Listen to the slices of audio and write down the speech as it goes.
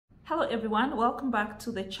Hello everyone, welcome back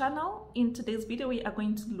to the channel. In today's video we are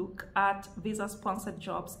going to look at visa sponsored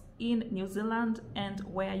jobs in New Zealand and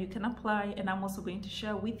where you can apply, and I'm also going to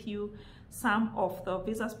share with you some of the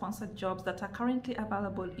visa sponsored jobs that are currently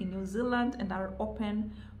available in New Zealand and are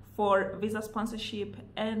open for visa sponsorship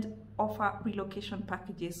and offer relocation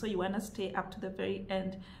packages. So you want to stay up to the very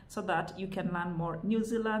end so that you can learn more. New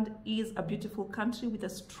Zealand is a beautiful country with a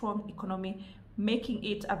strong economy, making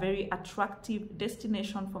it a very attractive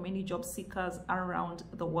destination for many job seekers around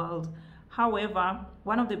the world. However,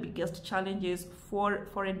 one of the biggest challenges for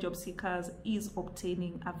foreign job seekers is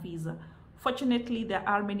obtaining a visa. Fortunately, there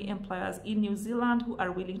are many employers in New Zealand who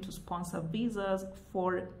are willing to sponsor visas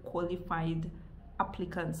for qualified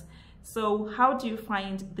applicants. So how do you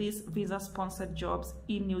find these visa sponsored jobs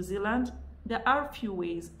in New Zealand? There are a few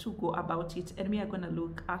ways to go about it, and we are going to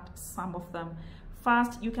look at some of them.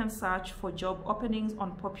 First, you can search for job openings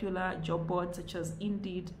on popular job boards such as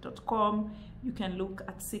Indeed.com. You can look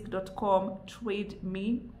at Seek.com,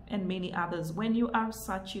 TradeMe, and many others. When you are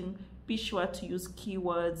searching, be sure to use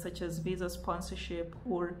keywords such as visa sponsorship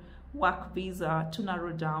or work visa to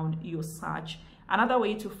narrow down your search. Another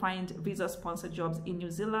way to find visa sponsored jobs in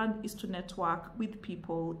New Zealand is to network with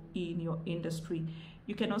people in your industry.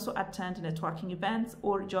 You can also attend networking events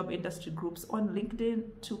or job industry groups on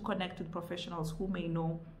LinkedIn to connect with professionals who may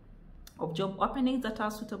know of job openings that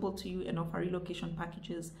are suitable to you and offer relocation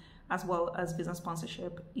packages as well as visa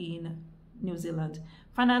sponsorship in New Zealand.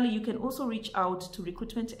 Finally, you can also reach out to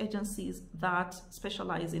recruitment agencies that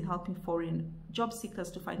specialize in helping foreign job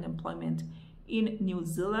seekers to find employment in New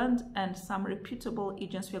Zealand, and some reputable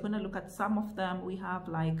agents. We're going to look at some of them. We have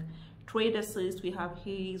like Trade Assist, we have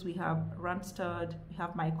Hayes, we have Randstad, we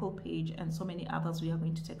have Michael Page, and so many others we are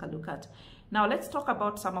going to take a look at. Now let's talk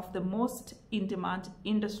about some of the most in-demand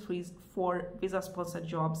industries for visa-sponsored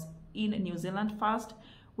jobs in New Zealand. First,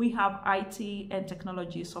 we have IT and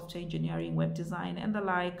technology, software engineering, web design, and the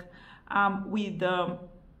like. With the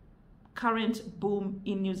current boom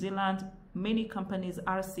in New Zealand, many companies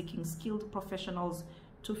are seeking skilled professionals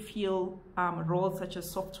to fill roles such as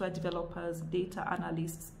software developers, data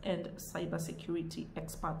analysts, and cybersecurity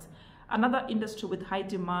experts. Another industry with high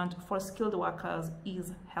demand for skilled workers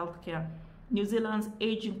is healthcare. New Zealand's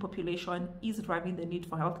aging population is driving the need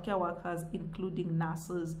for healthcare workers, including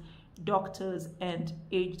nurses, doctors, and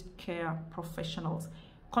aged care professionals.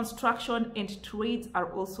 Construction and trades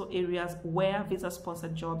are also areas where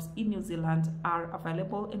visa-sponsored jobs in New Zealand are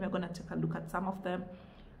available, and we're going to take a look at some of them.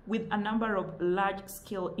 With a number of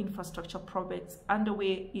large-scale infrastructure projects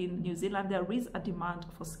underway in New Zealand, there is a demand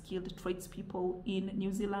for skilled tradespeople in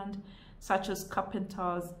New Zealand, such as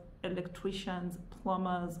carpenters, electricians,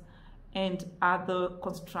 plumbers, and other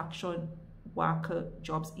construction worker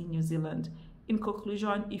jobs in New Zealand. In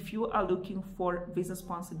conclusion, if you are looking for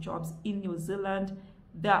visa-sponsored jobs in New Zealand,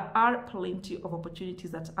 there are plenty of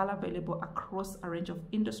opportunities that are available across a range of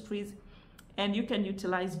industries, and you can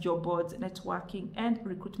utilize job boards, networking, and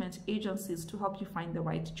recruitment agencies to help you find the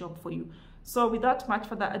right job for you. So without much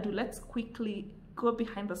further ado, let's quickly go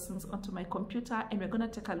behind the scenes onto my computer, and we're going to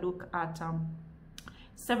take a look at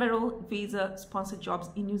several visa sponsored jobs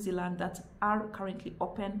in New Zealand that are currently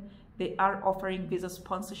open. They are offering visa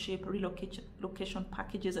sponsorship, relocation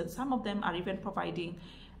packages, and some of them are even providing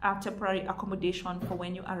temporary accommodation for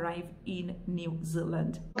when you arrive in New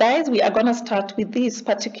Zealand. Guys, we are going to start with this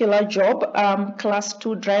particular job. Class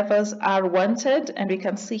 2 drivers are wanted, and we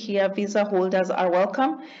can see here visa holders are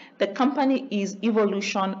welcome. The company is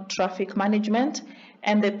Evolution Traffic Management,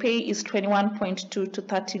 and the pay is $21.2 to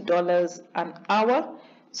 $30 an hour.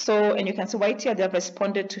 So, and you can see right here, they have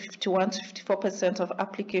responded to 51 to 54% of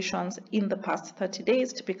applications in the past 30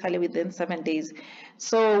 days, typically within 7 days.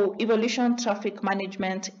 So Evolution Traffic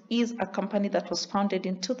Management is a company that was founded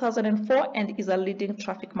in 2004 and is a leading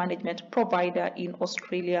traffic management provider in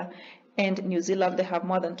Australia and New Zealand. They have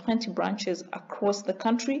more than 20 branches across the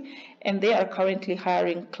country, and they are currently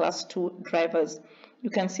hiring Class 2 drivers. You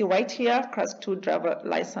can see right here, Class 2 driver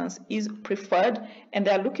license is preferred, and they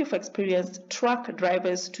are looking for experienced truck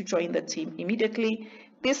drivers to join the team immediately.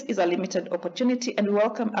 This is a limited opportunity, and we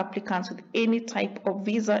welcome applicants with any type of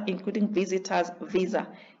visa, including visitor's visa,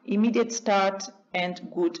 immediate start, and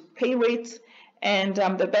good pay rates. And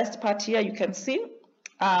the best part here, you can see,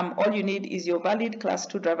 all you need is your valid Class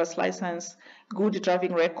 2 driver's license, good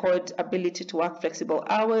driving record, ability to work flexible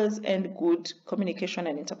hours, and good communication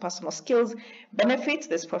and interpersonal skills. Benefits: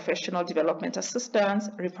 there's professional development assistance,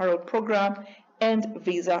 referral program, and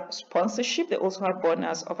visa sponsorship. They also have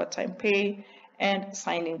bonus, overtime pay, and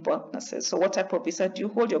signing bonuses. So what type of visa do you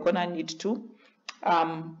hold? You're going to need to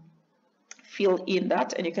fill in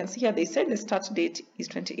that. And you can see here they said the start date is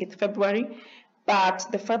 28th February, but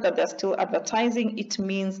the fact that they're still advertising, it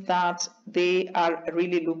means that they are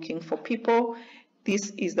really looking for people.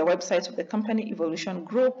 This is the website of the company, Evolution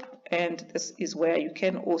Group, and this is where you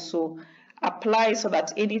can also apply, so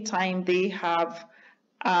that anytime they have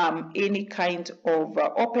any kind of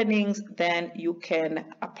openings, then you can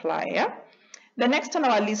apply. Yeah? The next on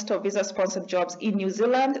our list of visa sponsored jobs in New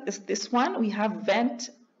Zealand is this one. We have Vent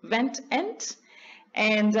Ent,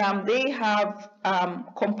 and they have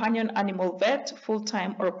companion animal vet,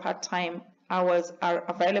 full-time or part-time hours are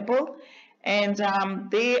available, and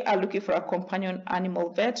they are looking for a companion animal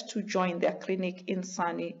vet to join their clinic in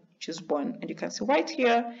sunny Gisborne. And you can see right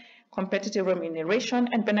here, competitive remuneration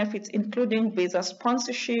and benefits including visa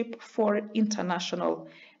sponsorship for international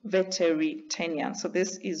veterinarians. So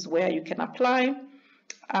this is where you can apply.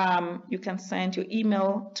 You can send your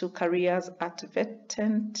email to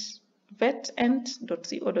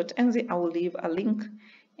careers@vetent.co.nz. I will leave a link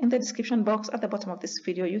in the description box at the bottom of this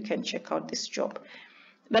video. You can check out this job.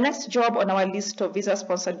 The next job on our list of visa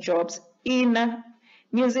sponsored jobs in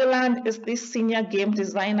New Zealand is this senior game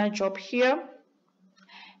designer job here.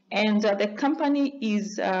 And the company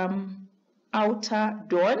is Outer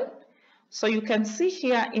Dawn. So you can see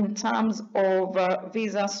here in terms of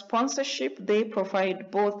visa sponsorship, they provide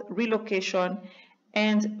both relocation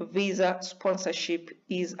and visa sponsorship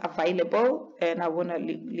is available. And I want to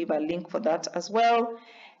leave a link for that as well.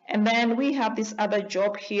 And then we have this other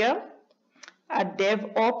job here. A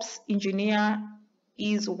DevOps engineer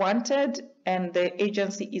is wanted, and the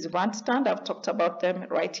agency is Randstad. I've talked about them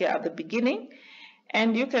right here at the beginning.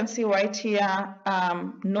 And you can see right here,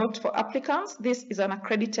 note for applicants. This is an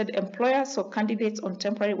accredited employer, so candidates on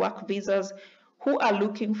temporary work visas who are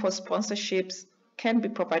looking for sponsorships can be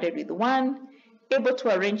provided with one, able to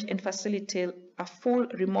arrange and facilitate a full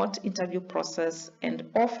remote interview process and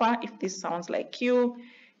offer. If this sounds like you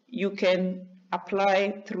can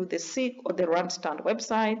apply through the SIG or the Randstad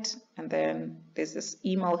website, and then there's this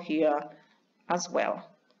email here as well.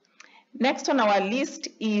 Next on our list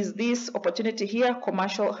is this opportunity here,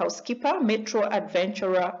 commercial housekeeper, Metro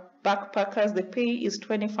Adventurer Backpackers. The pay is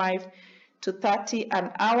 25 to 30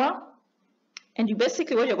 an hour. And you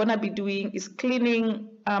basically, what you're going to be doing is cleaning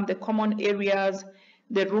the common areas,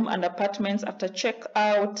 the room and apartments after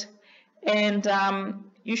checkout. And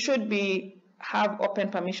you should have open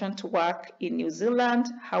permission to work in New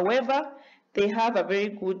Zealand. However, they have a very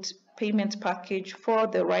good payment package for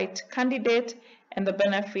the right candidate, and the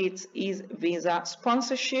benefits is visa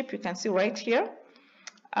sponsorship. You can see right here,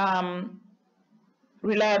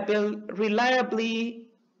 reliably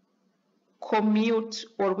commute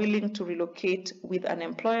or willing to relocate with an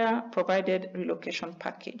employer provided relocation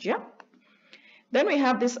package. Yeah. Then we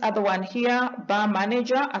have this other one here, bar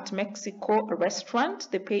manager at Mexico restaurant.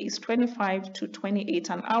 The pay is 25 to 28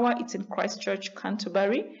 an hour. It's in Christchurch,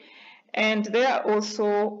 Canterbury. And they are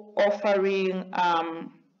also offering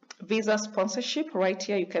visa sponsorship. Right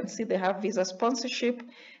here you can see they have visa sponsorship.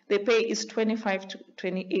 The pay is 25 to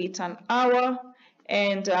 28 an hour,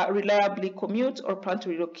 and reliably commute or plan to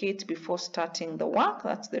relocate before starting the work.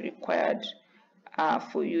 That's the required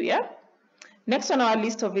for you. Yeah. Next on our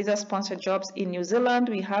list of visa sponsored jobs in New Zealand,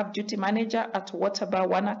 we have duty manager at Waterbar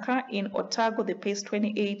Wanaka in Otago. The pay is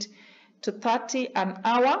 28 to 30 an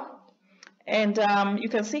hour. And you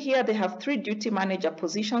can see here they have 3 duty manager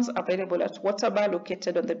positions available at Waterbar,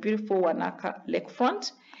 located on the beautiful Wanaka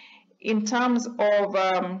lakefront. In terms of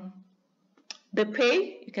the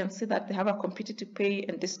pay, you can see that they have a competitive pay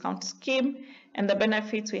and discount scheme. And the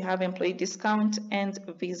benefits, we have employee discount and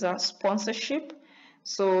visa sponsorship.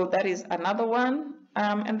 So that is another one.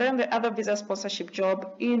 And then the other visa sponsorship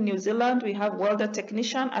job in New Zealand, we have welder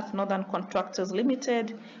technician at Northern Contractors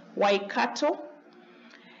Limited, Waikato.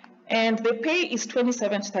 And the pay is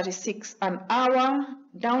 27 to 36 an hour.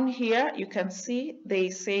 Down here, you can see they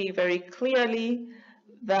say very clearly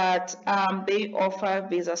that they offer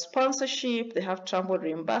visa sponsorship, they have travel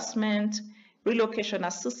reimbursement, relocation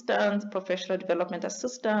assistance, professional development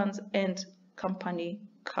assistance, and company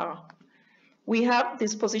car. We have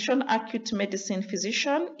this position, acute medicine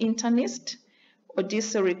physician, internist,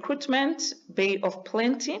 Odessa recruitment, Bay of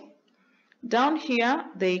Plenty. Down here,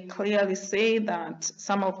 they clearly say that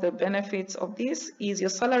some of the benefits of this is your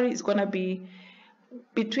salary is going to be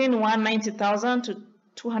between 190,000 to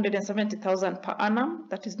 270,000 per annum.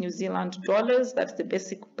 That is New Zealand dollars. That's the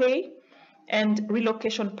basic pay. And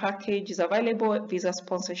relocation package is available. Visa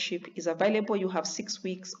sponsorship is available. You have 6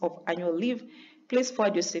 weeks of annual leave. Please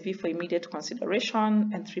forward your CV for immediate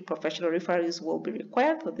consideration, and 3 professional referrals will be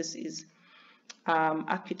required. So this is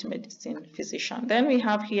acute medicine physician. Then we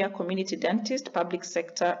have here community dentist, public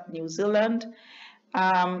sector, New Zealand.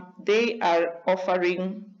 They are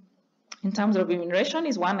offering, in terms of remuneration,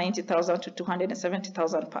 is 190,000 to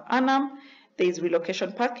 270,000 per annum. There's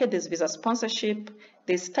relocation package, there's visa sponsorship,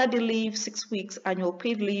 there's study leave, 6 weeks, annual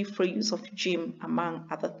paid leave, free use of gym, among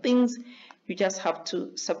other things. You just have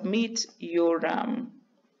to submit your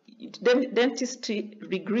dentistry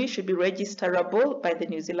degree should be registerable by the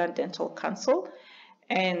New Zealand Dental Council.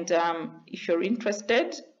 And if you're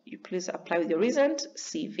interested, you please apply with your recent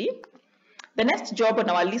CV. The next job on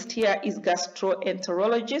our list here is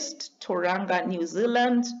gastroenterologist, Tauranga, New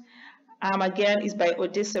Zealand. Again, is by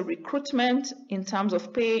Odessa Recruitment. In terms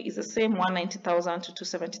of pay, is the same 190,000 to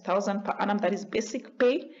 270,000 per annum. That is basic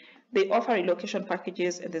pay. They offer relocation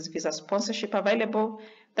packages and there's visa sponsorship available.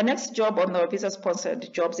 The next job on the visa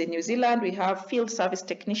sponsored jobs in New Zealand, we have field service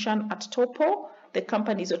technician at Topo. The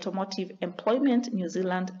company is Automotive Employment New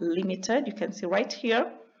Zealand Limited. You can see right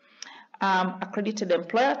here. Accredited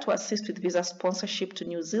employer to assist with visa sponsorship to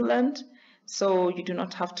New Zealand. So you do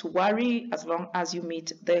not have to worry as long as you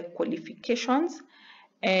meet the qualifications.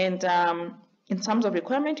 And in terms of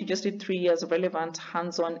requirement, you just need 3 years of relevant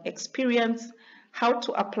hands-on experience. How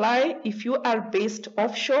to apply: if you are based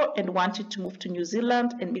offshore and wanted to move to New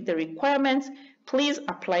Zealand and meet the requirements, please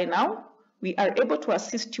apply now. We are able to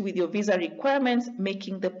assist you with your visa requirements,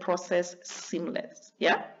 making the process seamless.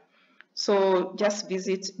 Yeah. So just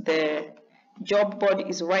visit the job board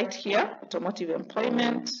is right here, Automotive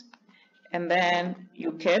Employment, and then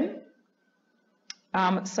you can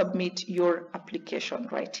submit your application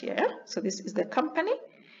right here. So this is the company.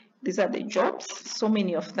 These are the jobs, so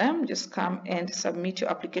many of them. Just come and submit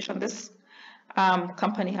your application. This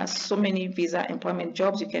company has so many visa employment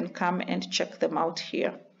jobs. You can come and check them out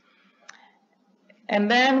here.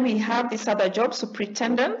 And then we have this other job,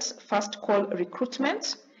 superintendent, first call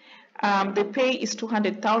recruitment. The pay is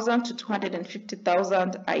 200,000 to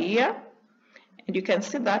 250,000 a year. And you can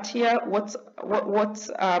see that here, what's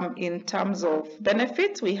in terms of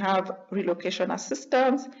benefits, we have relocation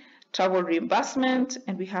assistance, travel reimbursement,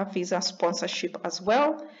 and we have visa sponsorship as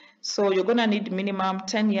well. So you're going to need minimum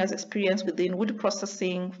 10 years experience within wood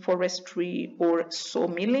processing, forestry, or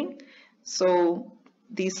sawmilling. So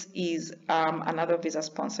this is another visa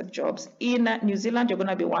sponsored jobs. In New Zealand, you're going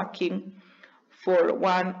to be working for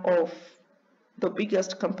one of the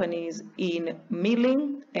biggest companies in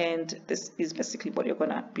milling, and this is basically what you're going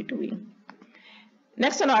to be doing.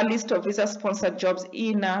 Next on our list of visa sponsored jobs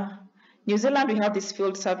in New Zealand, we have this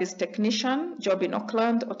field service technician job in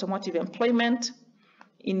Auckland, Automotive Employment.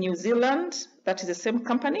 In New Zealand, that is the same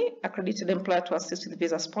company, accredited employer to assist with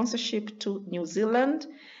visa sponsorship to New Zealand,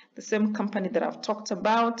 the same company that I've talked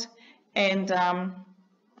about. And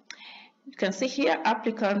you can see here,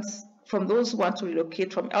 applicants from those who want to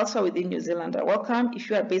relocate from elsewhere within New Zealand are welcome. If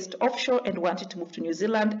you are based offshore and wanted to move to New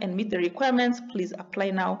Zealand and meet the requirements, please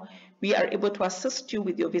apply now. We are able to assist you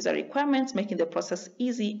with your visa requirements, making the process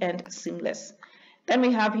easy and seamless. Then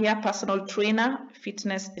we have here personal trainer,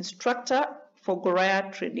 fitness instructor for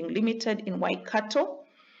Goraya Trading Limited in Waikato.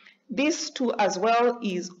 This too as well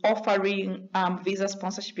is offering visa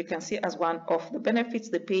sponsorship. You can see as one of the benefits,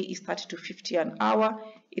 the pay is 30 to 50 an hour.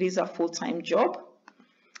 It is a full-time job.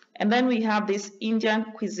 And then we have this Indian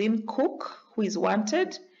cuisine cook who is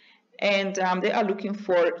wanted, and they are looking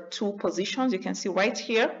for 2 positions. You can see right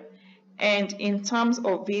here. And in terms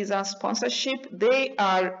of visa sponsorship, they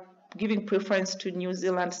are giving preference to New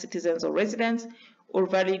Zealand citizens or residents or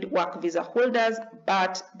valid work visa holders,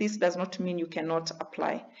 but this does not mean you cannot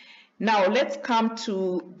apply. Now let's come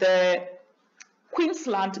to the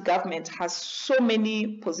Queensland government has so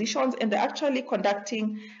many positions, and they're actually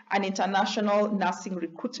conducting an international nursing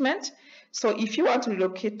recruitment. So if you want to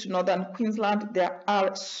relocate to Northern Queensland, there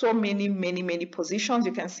are so many positions.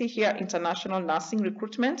 You can see here, international nursing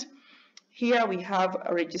recruitment. Here we have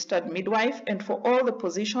a registered midwife, and for all the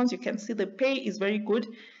positions, you can see the pay is very good,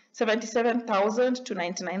 77,000 to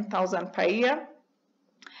 99,000 per year.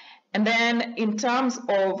 And then in terms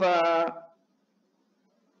of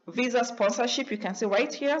visa sponsorship, you can see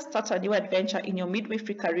right here, start a new adventure in your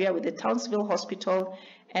midwifery career with the Townsville Hospital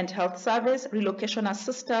and Health Service. Relocation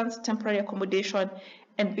assistance, temporary accommodation,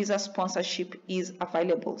 and visa sponsorship is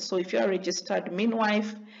available. So if you're a registered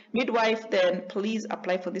midwife, then please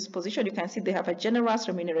apply for this position. You can see they have a generous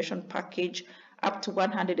remuneration package up to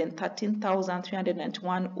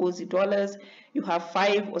 113,391 Aussie dollars. You have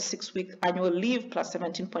 5 or 6 week annual leave plus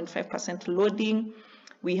 17.5% loading.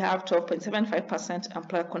 We have 12.75%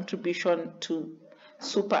 employer contribution to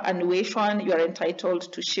superannuation. You are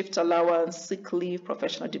entitled to shift allowance, sick leave,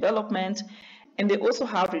 professional development, And they also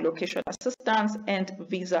have relocation assistance, and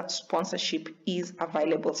visa sponsorship is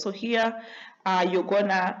available. So here you're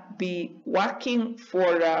gonna be working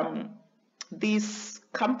for this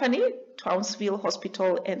company, Townsville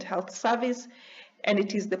Hospital and Health Service, and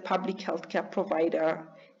it is the public healthcare provider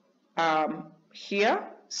here.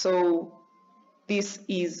 So this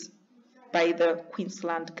is by the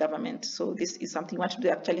Queensland government. So this is something we want to do,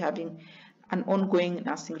 actually having an ongoing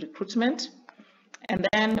nursing recruitment. And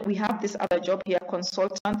then we have this other job here,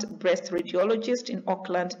 consultant breast radiologist in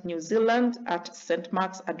Auckland, New Zealand at St.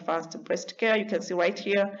 Mark's Advanced Breast Care. You can see right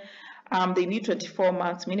here, they need 24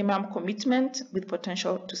 months minimum commitment with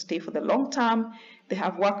potential to stay for the long term. They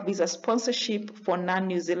have work visa sponsorship for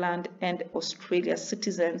non-New Zealand and Australia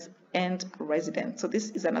citizens and residents. So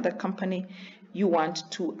this is another company you want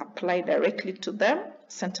to apply directly to them,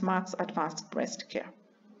 St. Mark's Advanced Breast Care.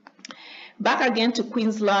 Back again to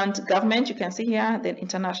Queensland government, you can see here the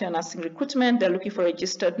international nursing recruitment. They're looking for a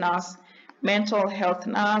registered nurse, mental health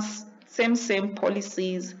nurse, same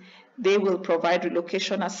policies. They will provide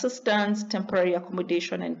relocation assistance, temporary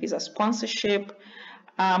accommodation and visa sponsorship.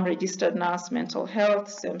 Registered nurse, mental health,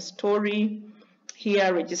 same story.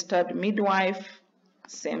 Here, registered midwife,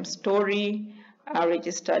 same story.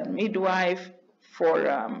 Registered midwife for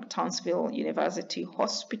Townsville University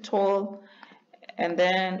Hospital. And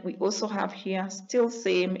then we also have here, still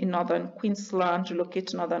same in Northern Queensland, relocate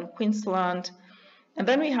to Northern Queensland. And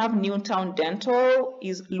then we have Newtown Dental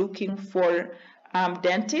is looking for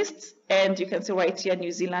dentists, and you can see right here,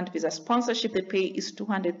 New Zealand visa sponsorship. The pay is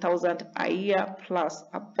 200,000 a year plus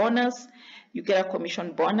a bonus. You get a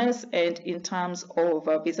commission bonus, and in terms of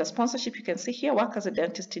visa sponsorship, you can see here, work as a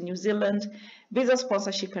dentist in New Zealand. Visa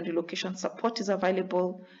sponsorship and relocation support is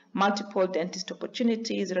available. Multiple dentist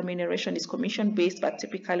opportunities. Remuneration is commission based, but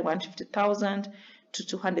typically 150,000 to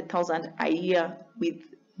 200,000 a year with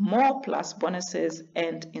more plus bonuses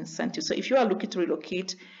and incentives. So if you are looking to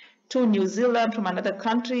relocate to New Zealand from another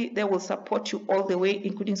country, they will support you all the way,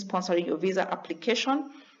 including sponsoring your visa application,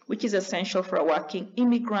 which is essential for a working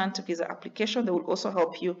immigrant visa application. They will also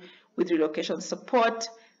help you with relocation support,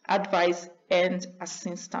 advice, and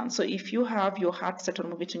assistance. So if you have your heart set on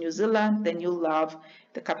moving to New Zealand, then you'll love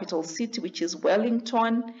the capital city, which is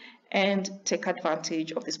Wellington, and take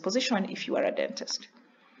advantage of this position if you are a dentist.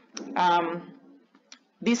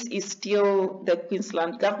 This is still the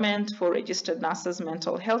Queensland government for registered nurses,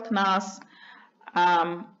 mental health nurse,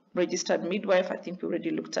 registered midwife. I think we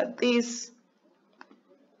already looked at this.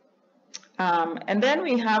 And then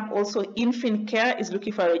we have also Infant Care is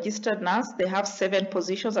looking for a registered nurse. They have 7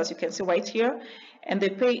 positions, as you can see right here, and the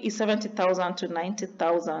pay is 70,000 to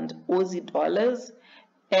 90,000 Aussie dollars.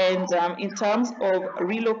 And in terms of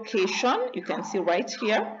relocation, you can see right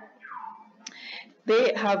here,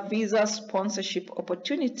 they have visa sponsorship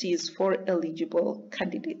opportunities for eligible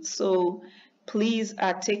candidates. So please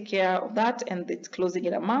take care of that, and it's closing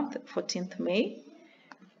in a month, 14th May.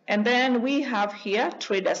 And then we have here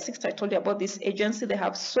Trade Assist. I told you about this agency. They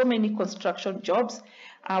have so many construction jobs.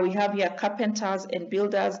 We have here carpenters and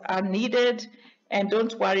builders are needed. And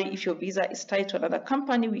don't worry if your visa is tied to another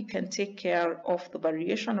company, we can take care of the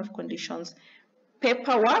variation of conditions.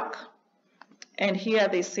 Paperwork, and here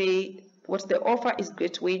they say what they offer is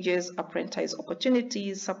great wages, apprentice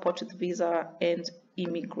opportunities, support with visa and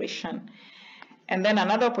immigration. And then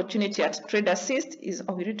another opportunity at Trade Assist is, we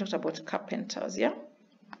already talked about carpenters, yeah?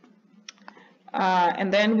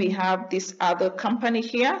 And then we have this other company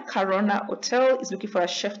here, Corona Hotel is looking for a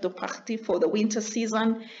chef de partie for the winter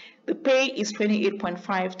season. The pay is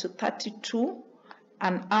 28.5 to 32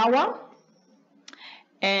 an hour.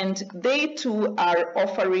 And they too are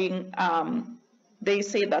offering, they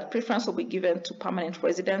say that preference will be given to permanent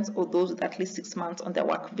residents or those with at least 6 months on their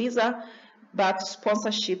work visa, but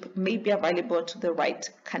sponsorship may be available to the right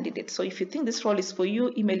candidate. So if you think this role is for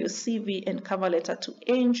you, email your CV and cover letter to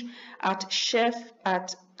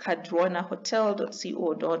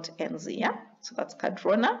chef@cadronahotel.co.nz. Yeah, so that's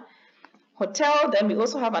Cadrona Hotel. Then we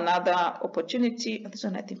also have another opportunity. This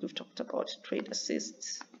one I think we've talked about, Trade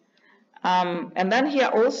Assist. And then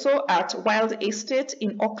here also at Wild Estate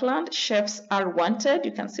in Auckland, chefs are wanted.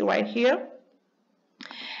 You can see right here.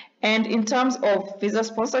 And in terms of visa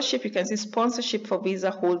sponsorship, you can see sponsorship for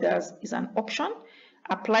visa holders is an option.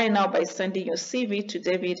 Apply now by sending your CV to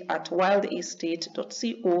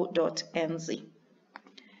david@wildestate.co.nz.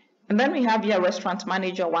 And then we have here restaurant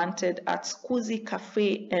manager wanted at Scusi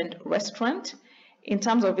Cafe and Restaurant. In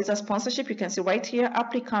terms of visa sponsorship, you can see right here,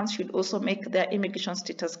 applicants should also make their immigration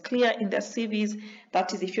status clear in their CVs.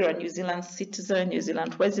 That is if you're a New Zealand citizen, New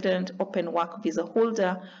Zealand resident, open work visa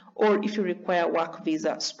holder, or if you require work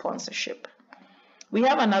visa sponsorship. We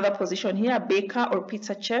have another position here, baker or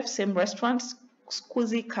pizza chef, same restaurant,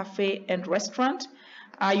 Scusi Cafe and Restaurant.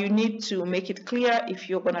 You need to make it clear if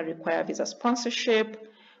you're going to require visa sponsorship.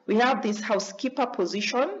 We have this housekeeper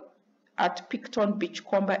position at Picton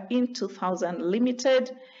Beachcomber in 2000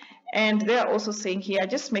 Limited. And they're also saying here,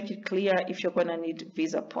 just make it clear if you're going to need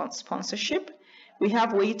visa sponsorship. We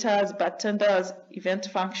have waiters, bartenders, event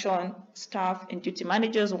function staff, and duty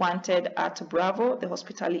managers wanted at Bravo, the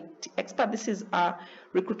hospitality expert. This is a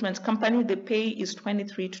recruitment company. The pay is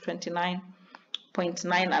 23 to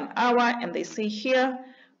 29.9 an hour. And they say here,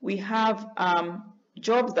 we have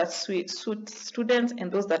jobs that suit students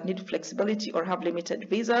and those that need flexibility or have limited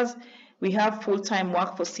visas. We have full-time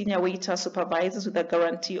work for senior waiter supervisors with a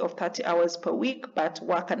guarantee of 30 hours per week, but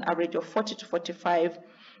work an average of 40 to 45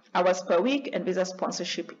 hours per week, and visa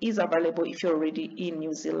sponsorship is available if you're already in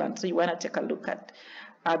New Zealand. So you want to take a look at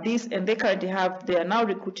this, and they are now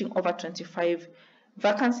recruiting over 25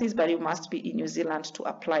 vacancies, but you must be in New Zealand to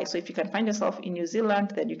apply. So if you can find yourself in New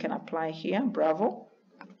Zealand, then you can apply here. Bravo.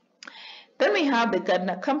 Then we have the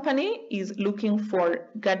gardener company is looking for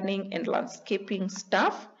gardening and landscaping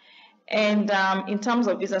staff. And in terms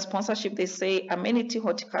of visa sponsorship, they say amenity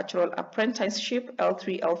horticultural apprenticeship,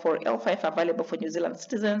 L3, L4, L5 available for New Zealand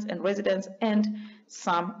citizens and residents, and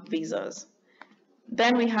some visas.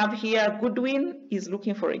 Then we have here Goodwin is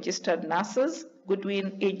looking for registered nurses,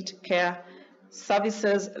 Goodwin Aged Care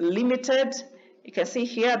Services Limited. You can see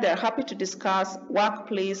here they're happy to discuss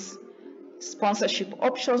workplace sponsorship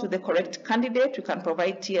options with the correct candidate. We can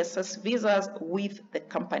provide TSS visas with the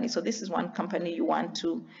company. So this is one company you want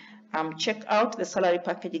to check out. The salary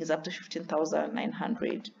packaging is up to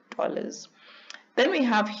 $15,900. Then we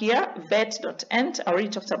have here vet.ent. I already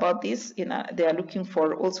talked about this. They are looking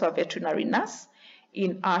for also a veterinary nurse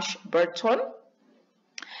in Ashburton.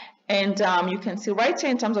 And you can see right here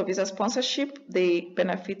in terms of visa sponsorship, the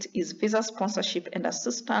benefit is visa sponsorship and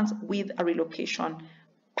assistance with a relocation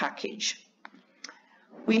package.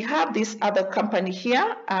 We have this other company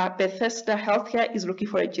here, Bethesda Healthcare is looking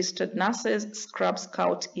for registered nurses, Scrub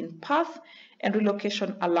Scout in Perth, and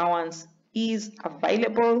relocation allowance is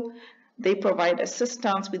available. They provide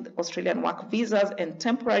assistance with Australian work visas and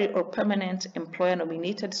temporary or permanent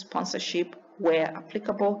employer-nominated sponsorship where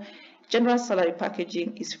applicable. General salary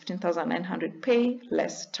packaging is $15,900 pay,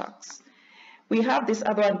 less tax. We have this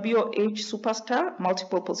other one, BOH Superstar,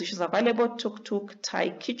 multiple positions available, Tuk Tuk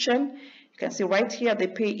Thai Kitchen. You can see right here the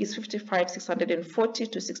pay is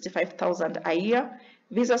 $55,640 to $65,000 a year.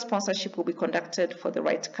 Visa sponsorship will be conducted for the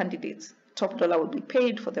right candidates. Top dollar will be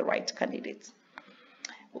paid for the right candidates.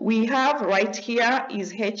 We have right here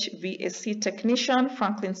is HVAC technician,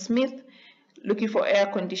 Franklin Smith, looking for air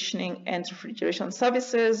conditioning and refrigeration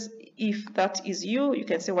services. If that is you, you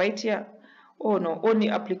can see right here, oh no, only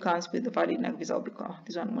applicants with the valid NAC visa because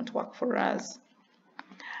this one won't work for us.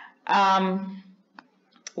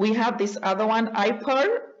 We have this other one,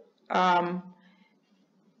 IPER,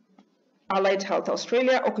 Allied Health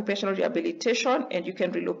Australia, occupational rehabilitation, and you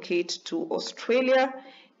can relocate to Australia.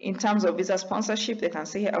 In terms of visa sponsorship, they can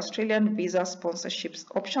say here Australian visa sponsorships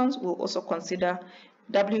options will also consider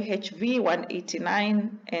WHV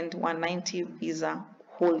 189 and 190 visa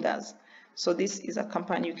holders. So this is a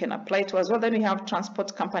company you can apply to as well. Then we have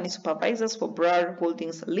transport company supervisors for Brar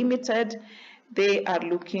Holdings Limited. They are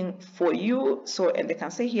looking for you. So, and they can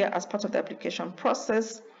say here as part of the application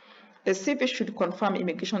process, the CV should confirm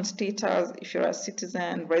immigration status if you're a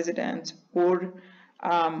citizen, resident, or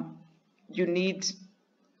you need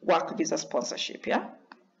work visa sponsorship, yeah?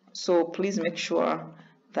 So please make sure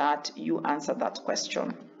that you answer that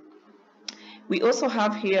question. We also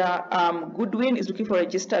have here Goodwin is looking for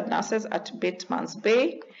registered nurses at Batemans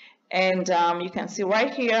Bay, and you can see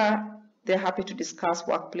right here they're happy to discuss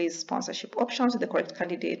workplace sponsorship options with the correct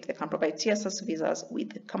candidate. They can provide TSS visas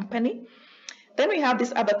with the company. Then we have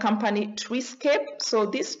this other company, Treescape. So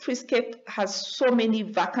this Treescape has so many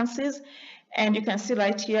vacancies, and you can see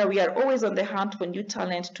right here we are always on the hunt for new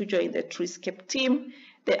talent to join the Treescape team.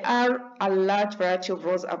 There are a large variety of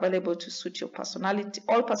roles available to suit your personality,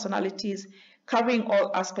 all personalities, covering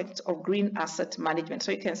all aspects of green asset management.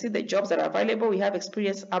 So you can see the jobs that are available. We have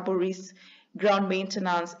experienced arborists, ground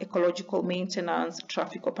maintenance, ecological maintenance,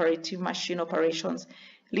 traffic operative, machine operations,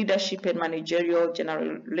 leadership and managerial,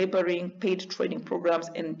 general laboring, paid training programs.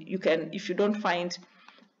 And you can, if you don't find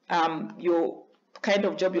your kind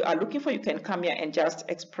of job you are looking for, you can come here and just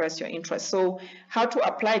express your interest. So how to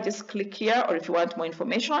apply, just click here, or if you want more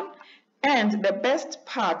information. And the best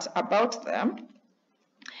part about them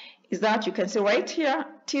is that you can see right here,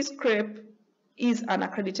 Treescape is an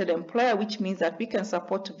accredited employer, which means that we can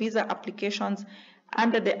support visa applications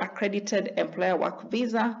under the accredited employer work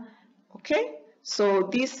visa. Okay, so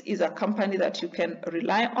this is a company that you can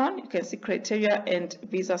rely on. You can see criteria and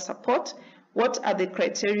visa support. What are the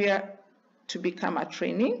criteria to become a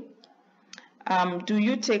trainee? Do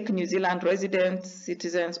you take New Zealand residents,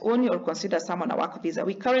 citizens only, or consider someone on a work visa?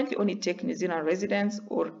 We currently only take New Zealand residents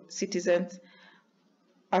or citizens,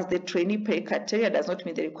 as the trainee pay criteria does not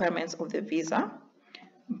meet the requirements of the visa.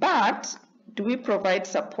 But do we provide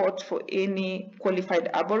support for any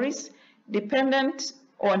qualified arborists? Dependent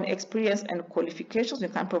on experience and qualifications, we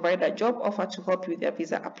can provide a job offer to help you with your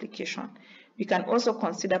visa application. We can also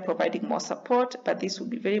consider providing more support, but this will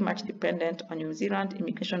be very much dependent on New Zealand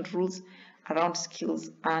immigration rules around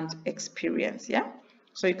skills and experience. Yeah,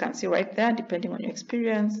 so you can see right there, depending on your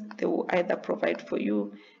experience, they will either provide for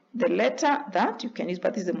you the letter that you can use,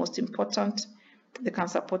 but this is the most important. They can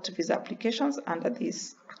support visa applications under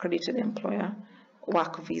this accredited employer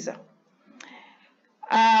work visa.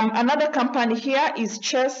 Another company here is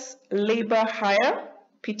Chess Labor Hire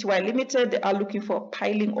Pty Limited. They are looking for a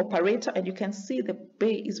piling operator, and you can see the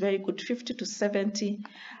pay is very good, 50 to 70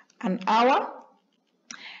 an hour.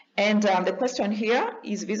 And the question here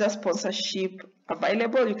is visa sponsorship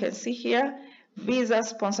available. You can see here visa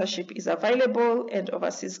sponsorship is available, and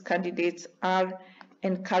overseas candidates are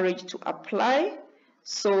encouraged to apply.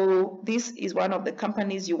 So this is one of the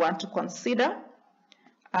companies you want to consider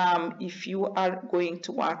if you are going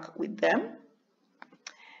to work with them.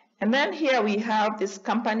 And then here we have this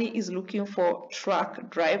company is looking for truck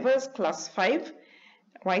drivers class 5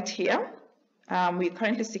 right here. We're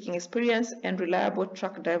currently seeking experienced and reliable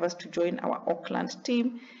truck drivers to join our Auckland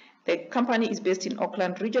team. The company is based in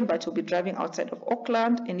Auckland region, but will be driving outside of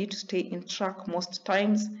Auckland and need to stay in truck most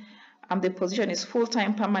times. The position is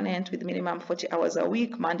full-time permanent with minimum 40 hours a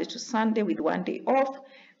week, Monday to Sunday with 1 day off.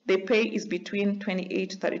 The pay is between $28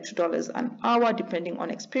 to $32 an hour, depending on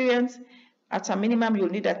experience. At a minimum, you'll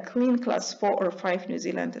need a clean class 4 or 5 New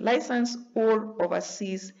Zealand license or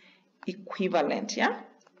overseas equivalent. Yeah.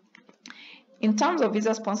 In terms of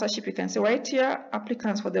visa sponsorship, you can see right here,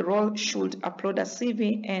 applicants for the role should upload a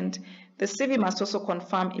CV, and the CV must also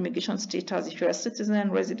confirm immigration status if you're a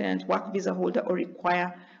citizen, resident, work visa holder, or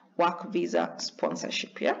require work visa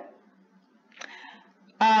sponsorship. Yeah.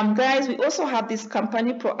 Guys, we also have this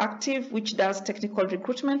company Proactive, which does technical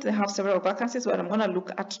recruitment. They have several vacancies, but I'm going to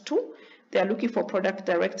look at 2. They are looking for product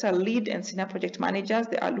director, lead, and senior project managers.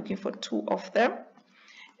 They are looking for 2 of them.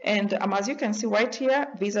 And as you can see right here,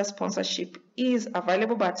 visa sponsorship is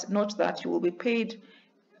available, but note that you will be paid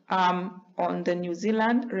on the New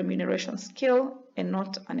Zealand remuneration scale and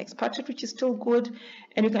not an expatriate, which is still good.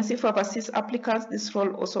 And you can see for overseas applicants, this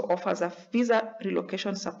role also offers a visa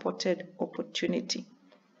relocation supported opportunity.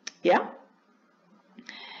 Yeah.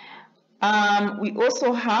 We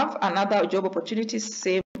also have another job opportunity,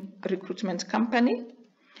 same recruitment company.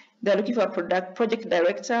 They're looking for a project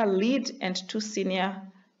director, lead, and 2 senior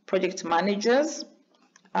project managers.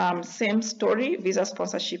 Same story, visa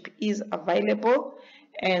sponsorship is available.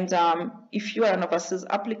 And if you are an overseas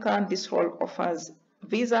applicant, this role offers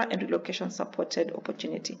visa and relocation supported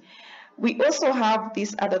opportunity. We also have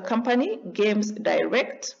this other company, Games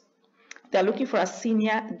Direct. They're looking for a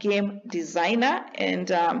senior game designer,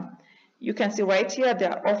 and you can see right here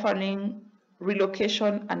they're offering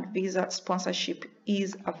relocation and visa sponsorship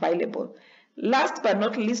is available. Last but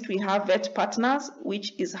not least, we have Vet Partners,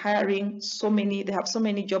 which is hiring they have so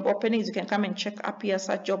many job openings. You can come and check up here,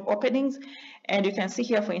 search job openings, and you can see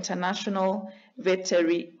here for international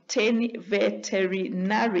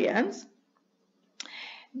veterinarians,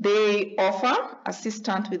 they offer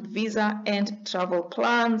assistance with visa and travel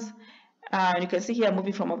plans. You can see here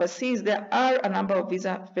moving from overseas, there are a number of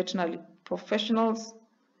visa veterinary professionals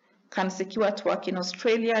can secure to work in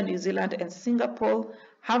Australia, New Zealand, and Singapore.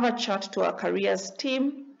 Have a chat to our careers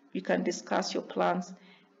team. You can discuss your plans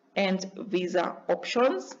and visa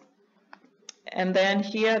options. And then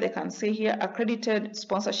here they can say here accredited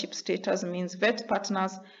sponsorship status means Vet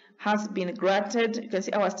Partners has been granted. You can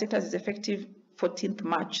see our status is effective 14th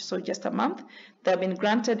March, so just a month. They have been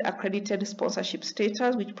granted accredited sponsorship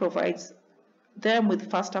status, which provides them with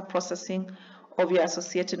faster processing of your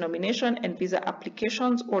associated nomination and visa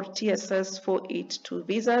applications, or TSS 482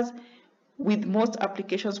 visas, with most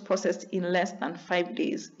applications processed in less than 5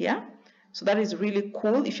 days. Yeah, so that is really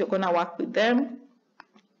cool if you're going to work with them.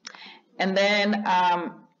 And then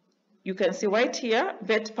you can see right here,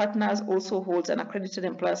 Vet Partners also holds an accredited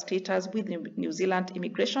employer status with New Zealand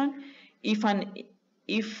immigration. If an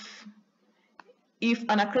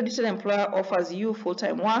accredited employer offers you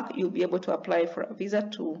full-time work, you'll be able to apply for a visa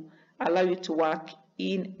to allow you to work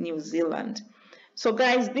in New Zealand. So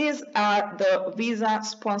guys, these are the visa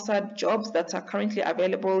sponsored jobs that are currently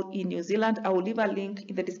available in New Zealand. I will leave a link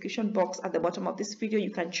in the description box at the bottom of this video.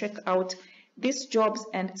 You can check out these jobs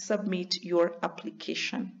and submit your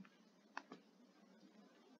application.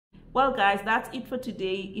 Well guys, that's it for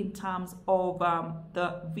today in terms of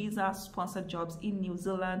the visa sponsored jobs in New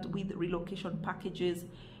Zealand with relocation packages,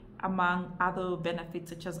 among other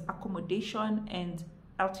benefits such as accommodation and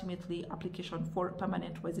ultimately application for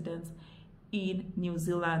permanent residence in New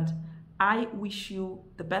Zealand. I wish you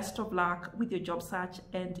the best of luck with your job search,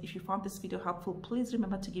 and if you found this video helpful, please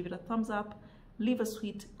remember to give it a thumbs up, leave a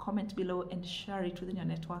sweet comment below, and share it within your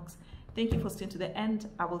networks. Thank you for staying to the end.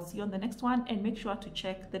 I will see you on the next one, and make sure to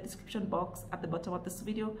check the description box at the bottom of this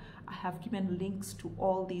video. I have given links to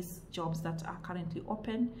all these jobs that are currently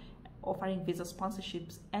open, offering visa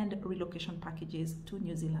sponsorships and relocation packages to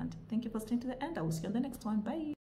New Zealand. Thank you for staying to the end. I will see you on the next one. Bye.